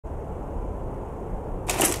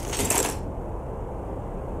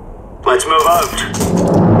Let's move out.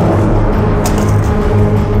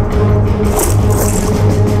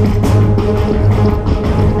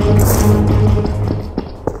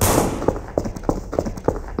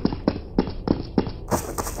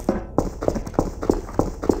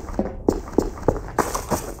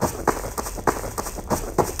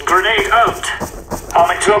 Grenade out.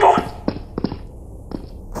 I'm in trouble.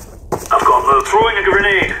 I've got to move. Throwing a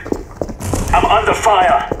grenade. I'm under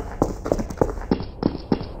fire.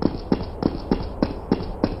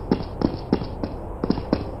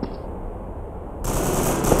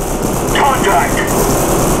 Contact.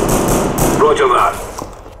 Roger that.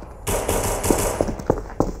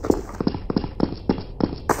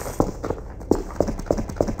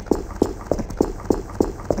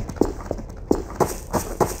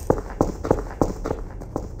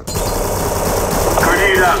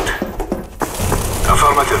 Grenade out.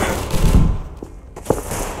 Affirmative.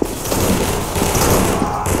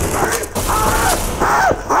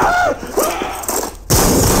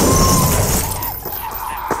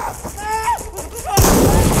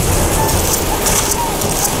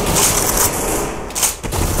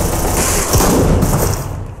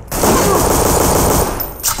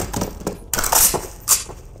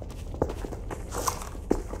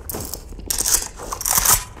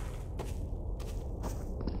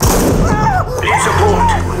 Need support.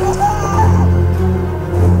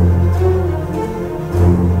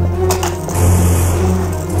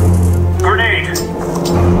 Grenade.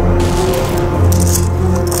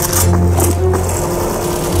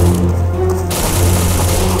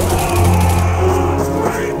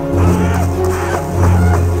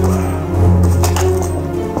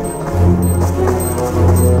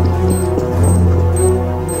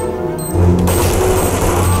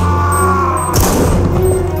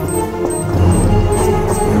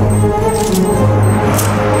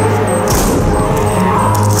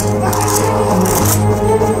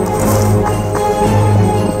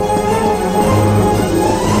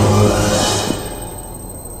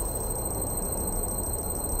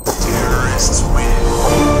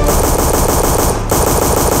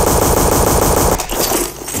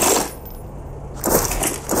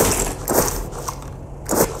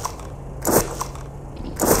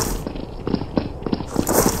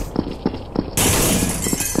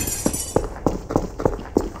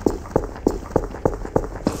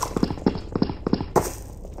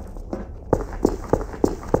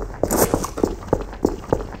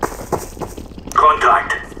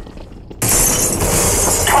 Contact.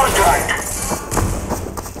 Contact.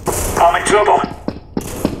 I'm in trouble.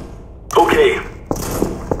 Okay.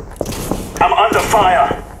 I'm under fire.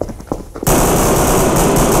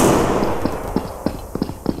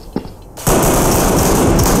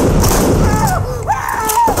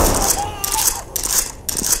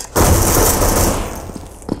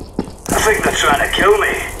 I think they're trying to kill me.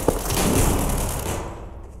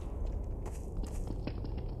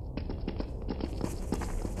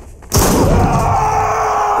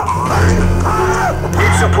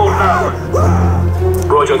 Need support now.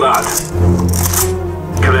 Roger that.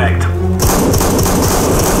 Correct.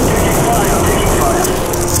 Taking fire, taking fire.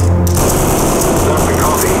 That's the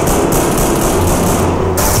copy.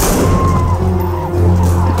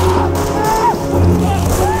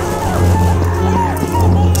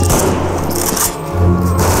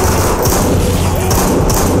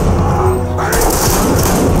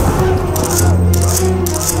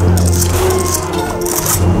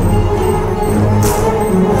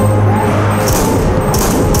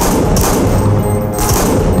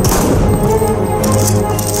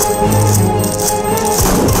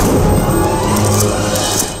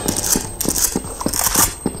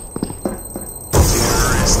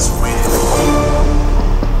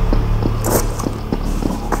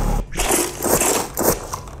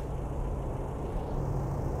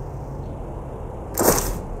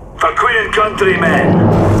 For Queen and Country, men.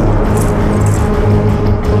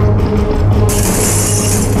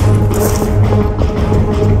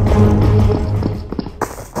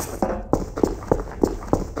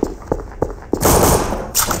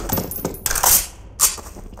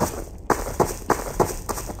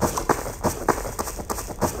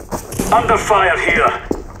 Under fire here.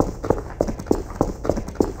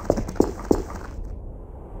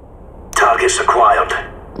 Targets acquired.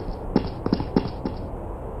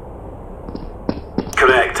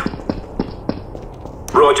 Correct.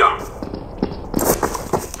 Roger.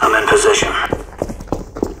 I'm in position.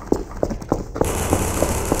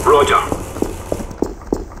 Roger.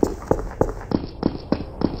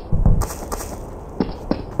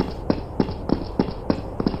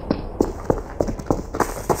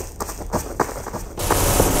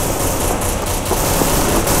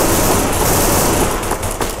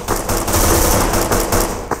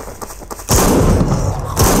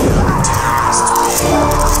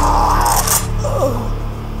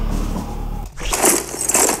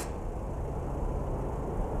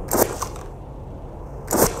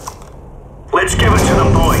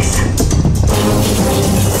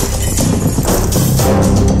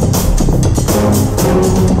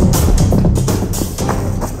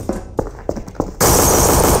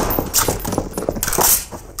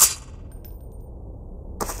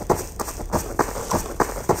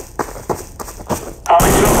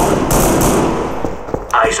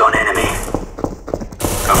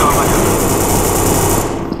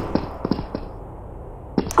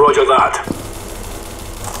 Roger that.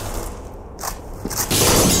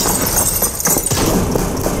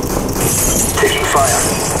 Taking fire.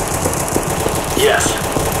 Yes.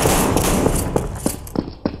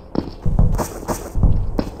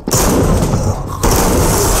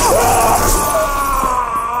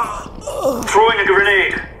 Throwing a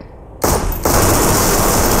grenade.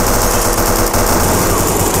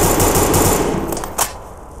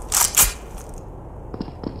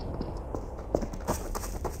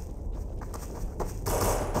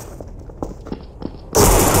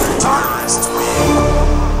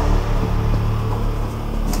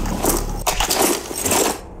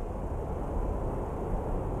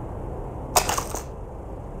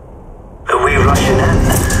 Are we rushing in,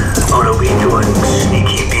 or are we doing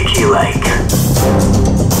sneaky peeky like?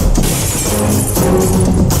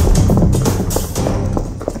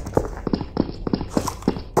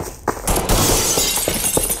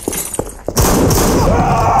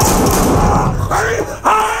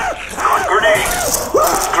 Grenade!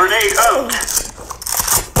 Grenade out!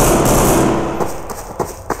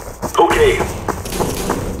 Okay.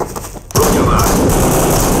 Roger that.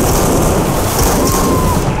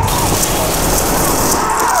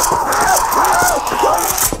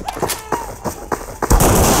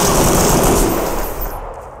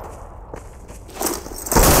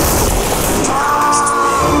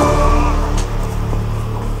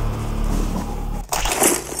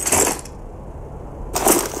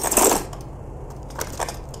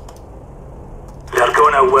 They're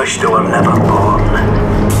gonna wish they were never born.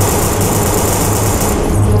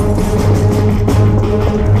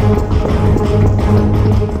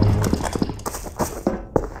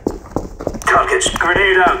 Targets.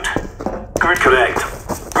 Grenade out. Correct.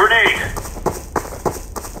 Grenade.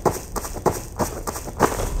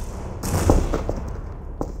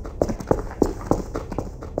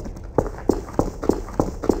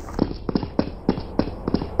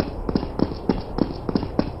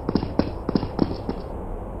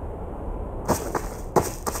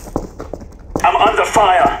 I'm under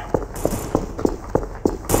fire.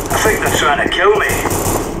 I think they're trying to kill me.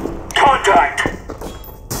 Contact!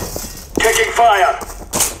 Taking fire!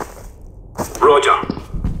 Roger.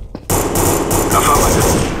 Affirmative.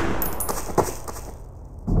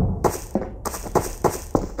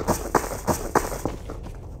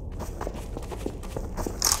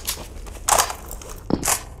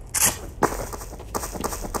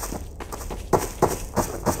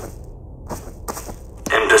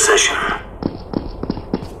 In position.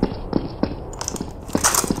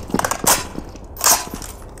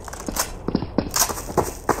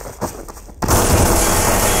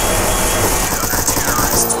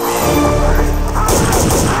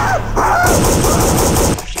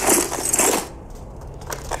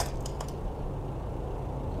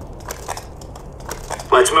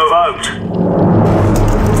 Let's move out.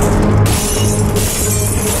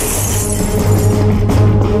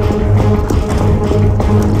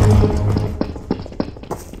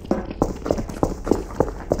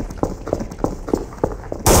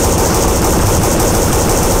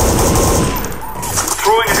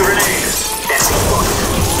 Throwing a grenade. Enemy spotted.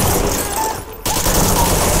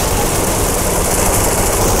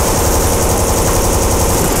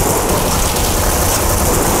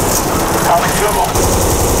 I'm in trouble.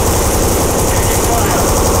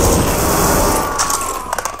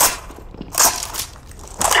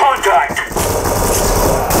 Contact!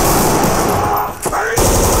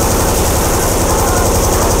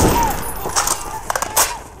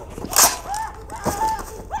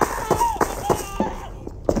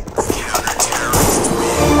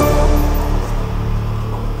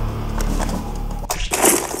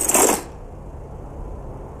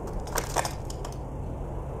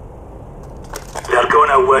 They're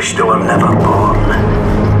gonna wish they were never born.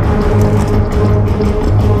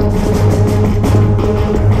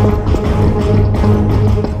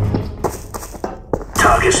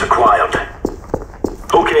 Targets acquired.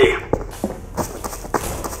 Okay.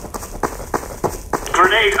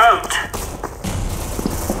 Grenade out.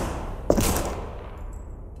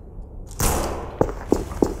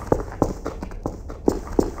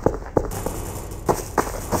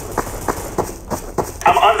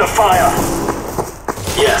 I'm under fire.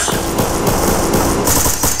 Yes.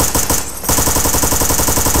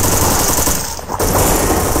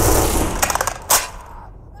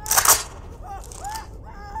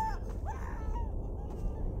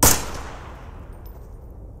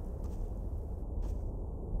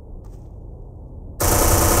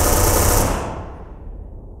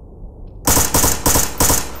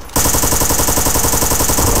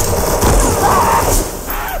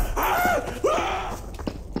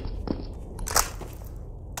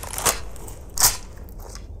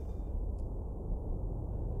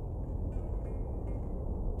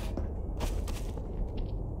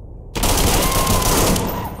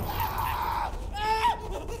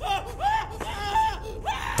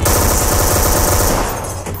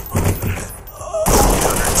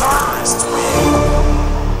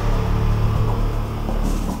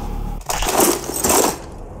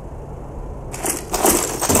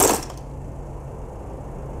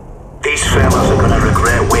 fellas are gonna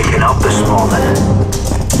regret waking up this morning.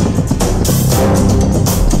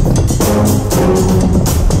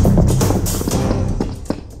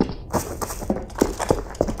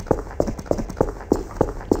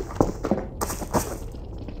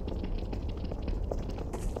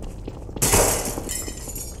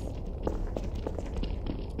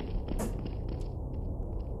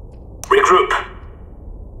 Regroup.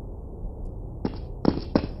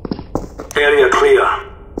 Area clear.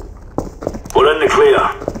 We're in the clear.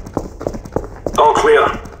 All clear.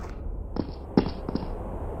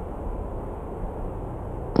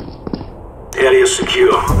 Area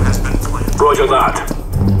secure. Roger that.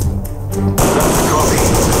 That's the copy.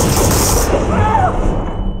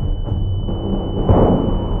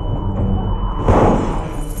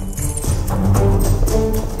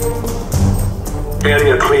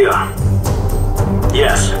 Area clear.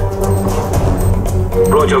 Yes.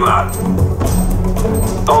 Roger that.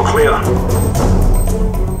 All clear.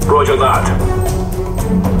 Roger that.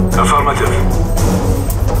 Affirmative.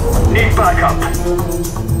 Need backup.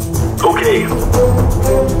 Okay.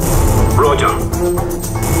 Roger.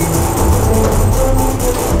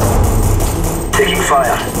 Taking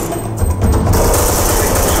fire.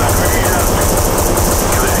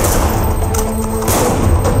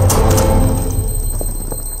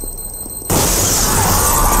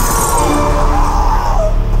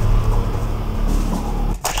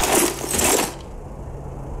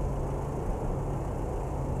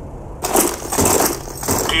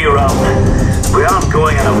 Gear up. We aren't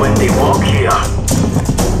going on a windy walk here.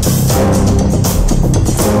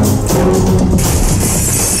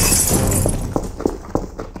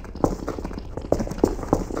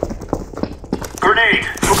 Grenade!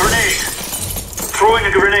 Grenade! Throwing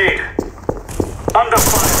a grenade! Under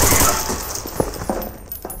fire here!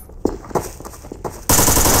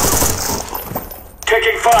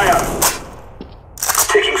 Taking fire!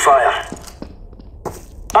 Taking fire!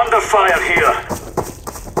 Under fire here!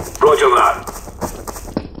 Roger that.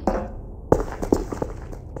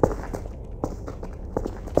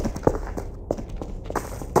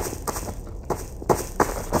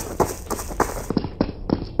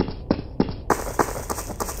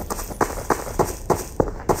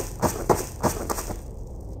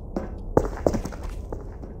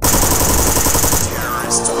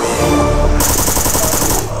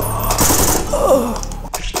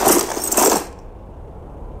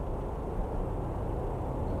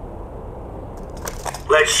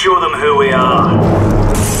 Let's show them who we are.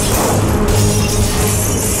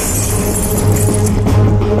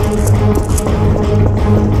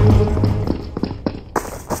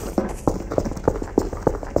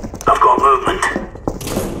 I've got movement.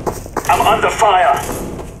 I'm under fire.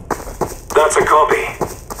 That's a copy.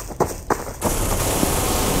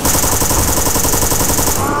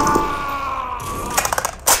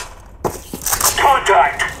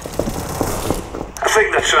 Contact! I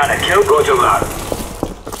think they're trying to kill Roger that.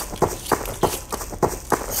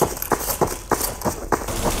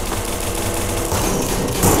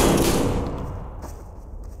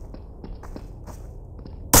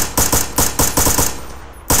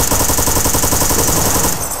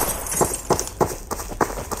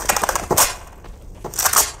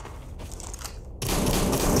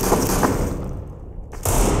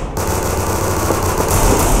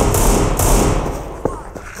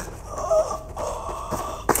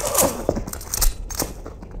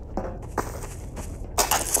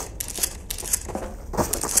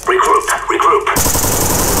 Regroup.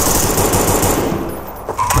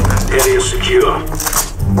 Area secure.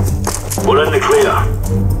 We're in the clear.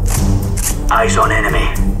 Eyes on enemy.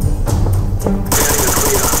 Area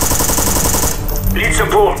clear. Need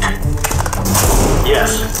support.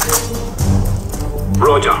 Yes.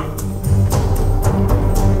 Roger.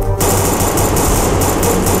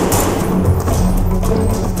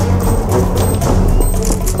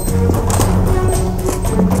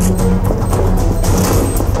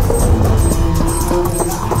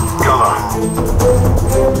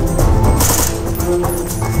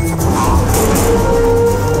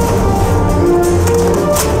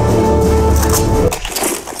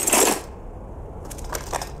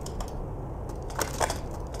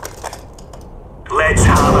 Let's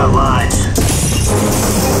have a look.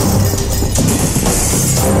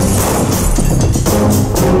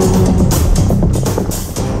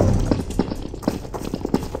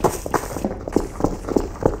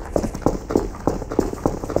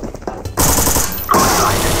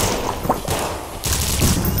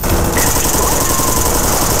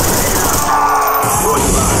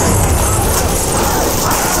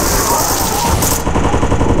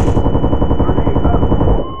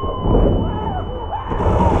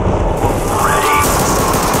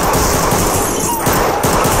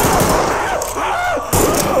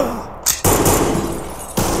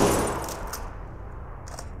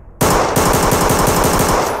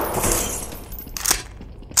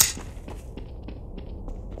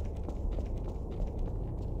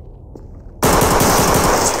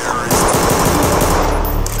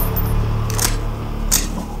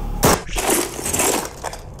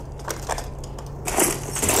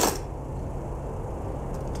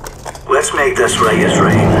 Let's make this right as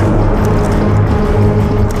rain.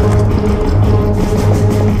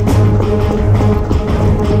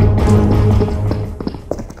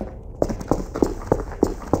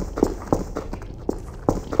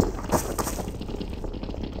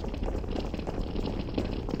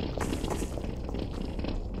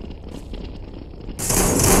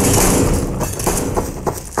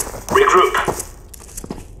 Regroup.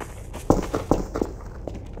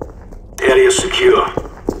 Area secure.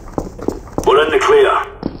 We're in the clear.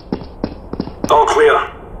 All clear.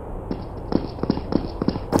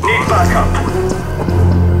 Need backup.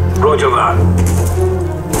 Roger that.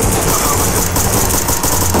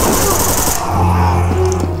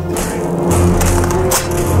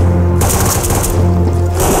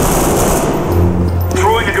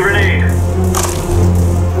 Throwing a grenade.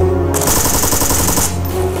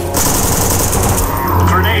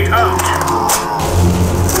 Grenade out.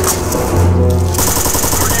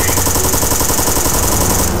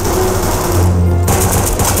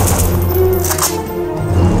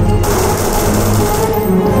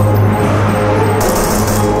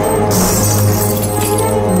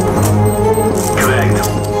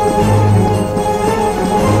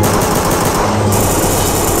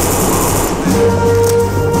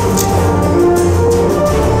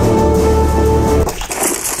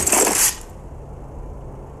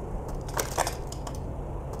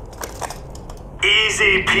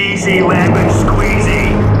 Easy peasy lemon squeezy.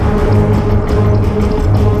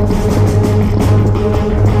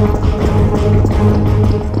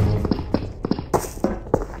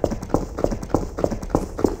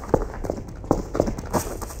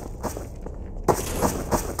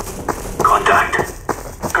 Contact.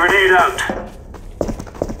 Grenade out.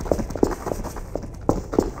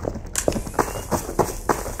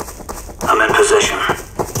 I'm in position.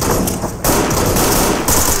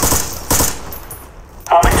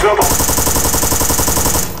 I'm in trouble.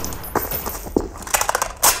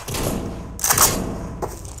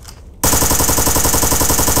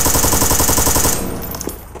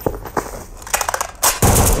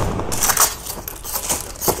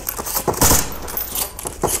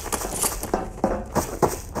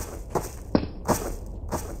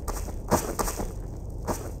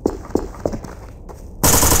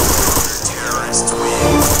 Terrorist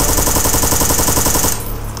win.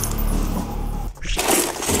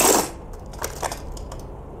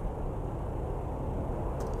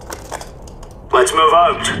 Let's move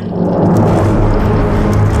out.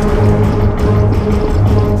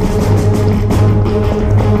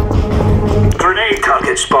 Grenade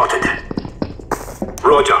target spotted.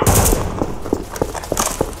 Roger.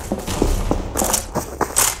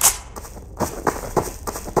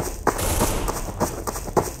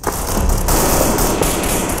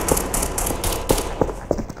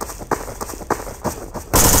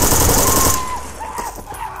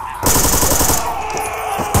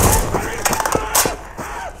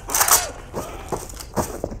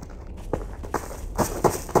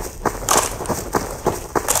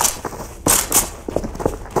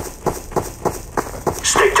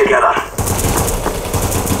 Stick together.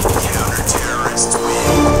 Counter-terrorist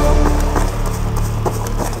win.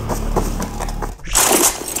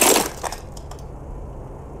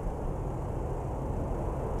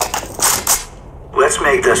 Let's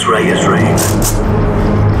make this right as rain.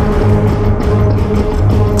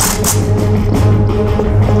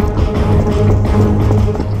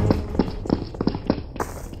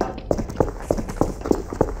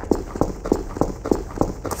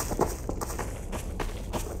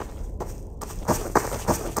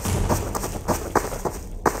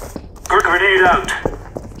 Grenade out.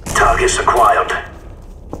 Targets acquired.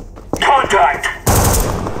 Contact!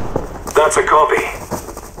 That's a copy.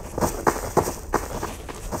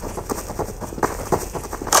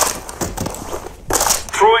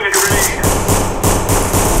 Throwing a grenade.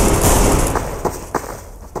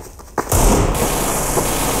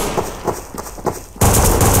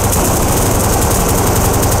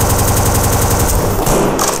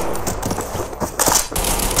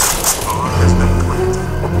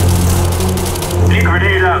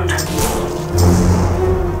 Grenade out.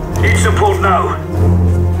 Need support now.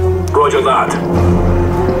 Roger that.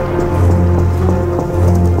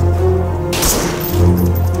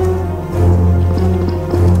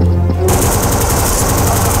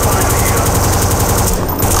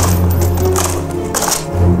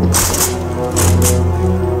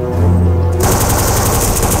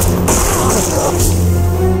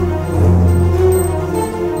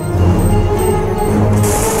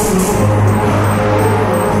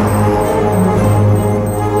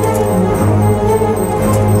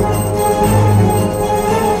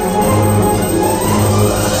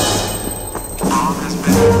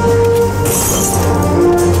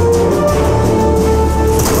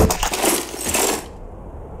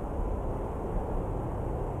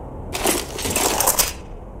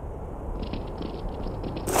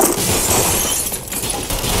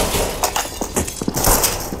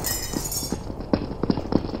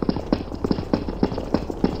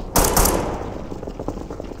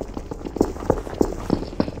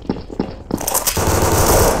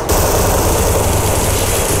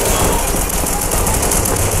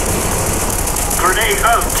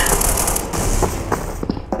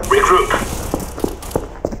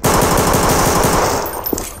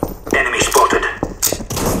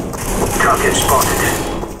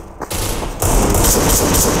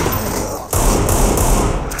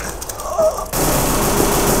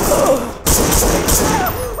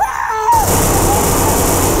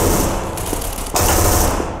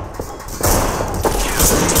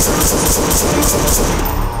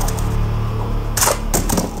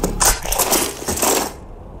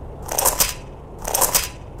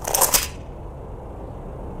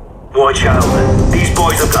 Watch out. These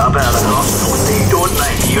boys have got a bit of an arsenal and they don't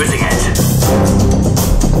mind using it.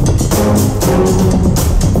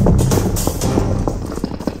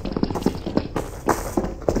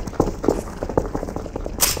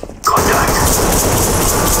 Contact.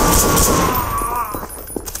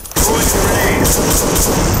 Throwing grenades.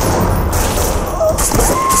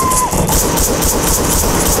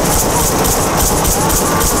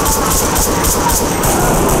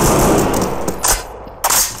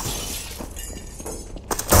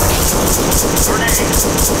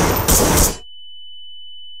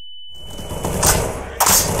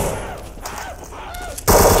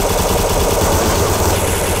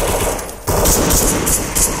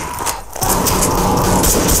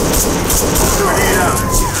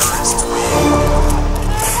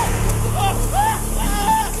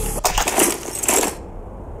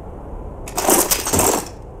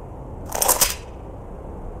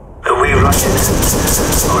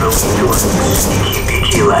 Or are we doing sneaky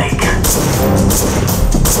peeky like?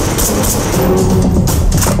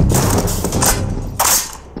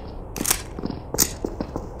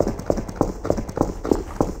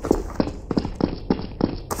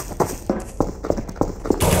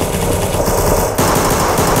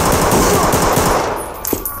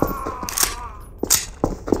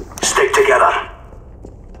 Stick together.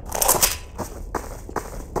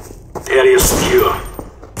 Area secure.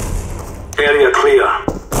 Area clear.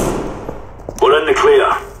 We're in the clear.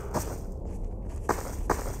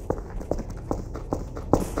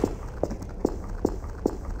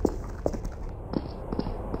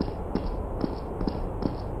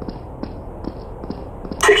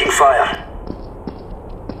 Taking fire.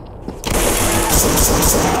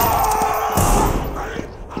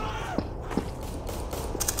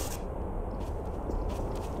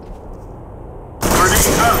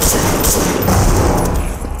 Grenade out.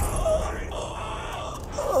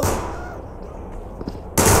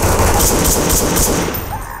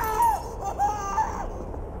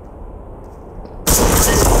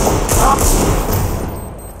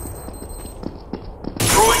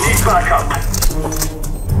 Throwing these back up.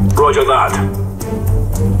 Roger that.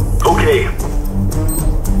 Okay.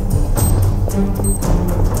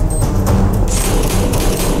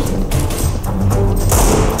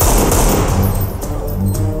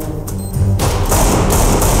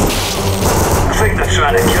 I think they're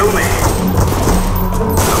trying to kill me.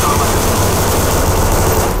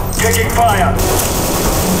 Taking fire.